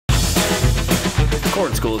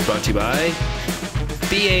Corn School is brought to you by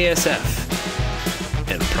BASF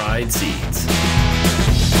and Pride Seeds.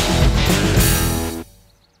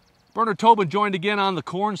 Bernard Tobin joined again on the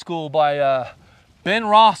Corn School by Ben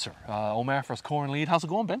Rosser, OMAFRA's corn lead. How's it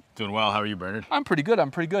going, Ben? Doing well. How are you, Bernard? I'm pretty good.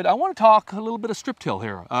 I want to talk a little bit of strip till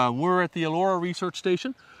here. We're at the Elora Research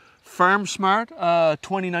Station, Farm Smart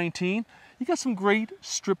 2019. You got some great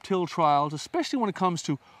strip till trials, especially when it comes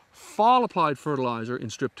to fall applied fertilizer in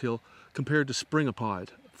strip till compared to spring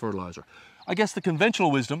applied fertilizer. I guess the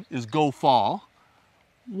conventional wisdom is go fall.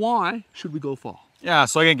 Why should we go fall? Yeah,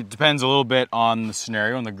 so I think it depends a little bit on the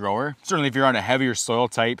scenario and the grower. Certainly if you're on a heavier soil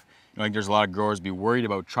type, I think there's a lot of growers be worried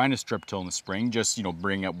about trying to strip till in the spring, just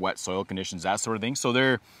bringing up wet soil conditions, that sort of thing. So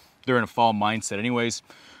they're in a fall mindset anyways.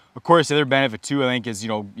 Of course, the other benefit too, I think, is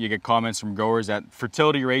you get comments from growers that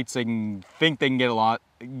fertility rates they can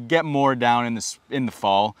get more down in the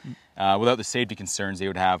fall without the safety concerns they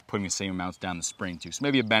would have putting the same amounts down in the spring too. So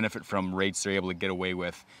maybe a benefit from rates they're able to get away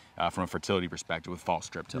with from a fertility perspective with fall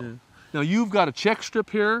strip till. Yeah. Now you've got a check strip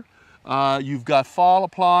here, you've got fall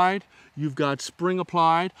applied, you've got spring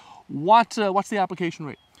applied. What's the application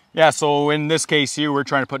rate? Yeah, so in this case here, we're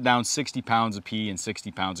trying to put down 60 pounds of P and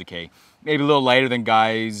 60 pounds of K. Maybe a little lighter than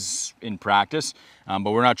guys in practice,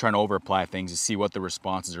 but we're not trying to over apply things to see what the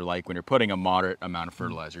responses are like when you're putting a moderate amount of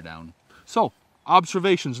fertilizer down. So,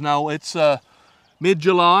 observations. Now it's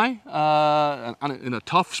mid-July, in a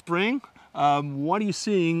tough spring. What are you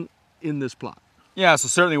seeing in this plot? Yeah, so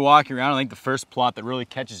certainly walking around, I think the first plot that really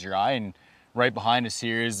catches your eye and right behind us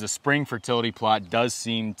here is the spring fertility plot does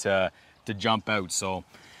seem to jump out. So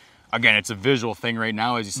again, it's a visual thing right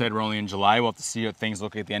now. As you said, we're only in July. We'll have to see what things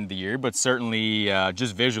look like at the end of the year, but certainly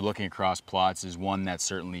just visually looking across plots is one that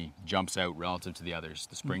certainly jumps out relative to the others,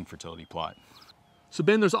 the spring fertility plot. So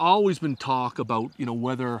Ben, there's always been talk about,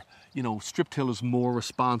 whether, strip till is more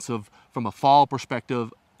responsive from a fall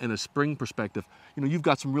perspective and a spring perspective. You've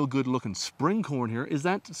got some real good looking spring corn here. Is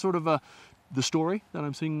that sort of the story that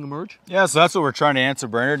I'm seeing emerge? Yeah, so that's what we're trying to answer,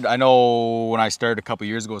 Bernard. I know when I started a couple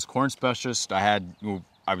years ago as corn specialist,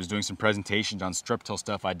 I was doing some presentations on strip till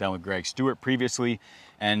stuff I'd done with Greg Stewart previously.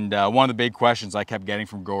 And one of the big questions I kept getting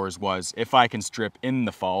from growers was, if I can strip in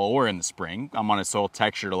the fall or in the spring, I'm on a soil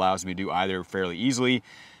texture that allows me to do either fairly easily.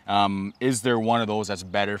 Is there one of those that's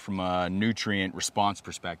better from a nutrient response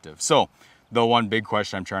perspective? So the one big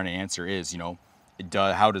question I'm trying to answer is,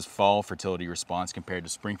 how does fall fertility response compared to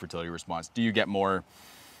spring fertility response? Do you get more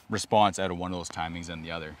response out of one of those timings than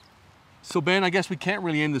the other? So Ben, I guess we can't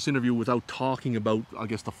really end this interview without talking about,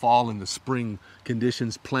 the fall and the spring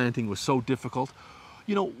conditions. Planting was so difficult.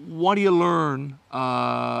 What do you learn,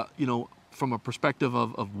 from a perspective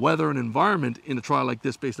of weather and environment in a trial like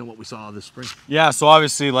this based on what we saw this spring? Yeah, so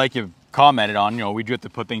obviously, like you've commented on, we do have to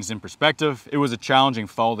put things in perspective. It was a challenging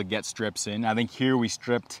fall to get strips in. I think here we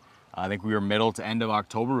stripped, I think we were middle to end of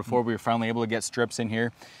October before we were finally able to get strips in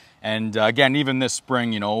here. And again, even this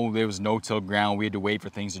spring, there was no-till ground. We had to wait for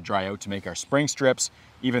things to dry out to make our spring strips.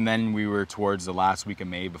 Even then, we were towards the last week of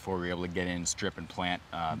May before we were able to get in, strip, and plant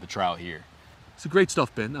the trial here. So great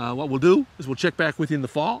stuff, Ben. What we'll do is we'll check back with you in the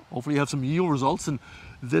fall. Hopefully you have some yield results, and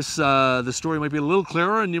this story might be a little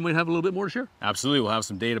clearer, and you might have a little bit more to share. Absolutely, we'll have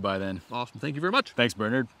some data by then. Awesome. Thank you very much. Thanks,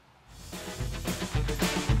 Bernard.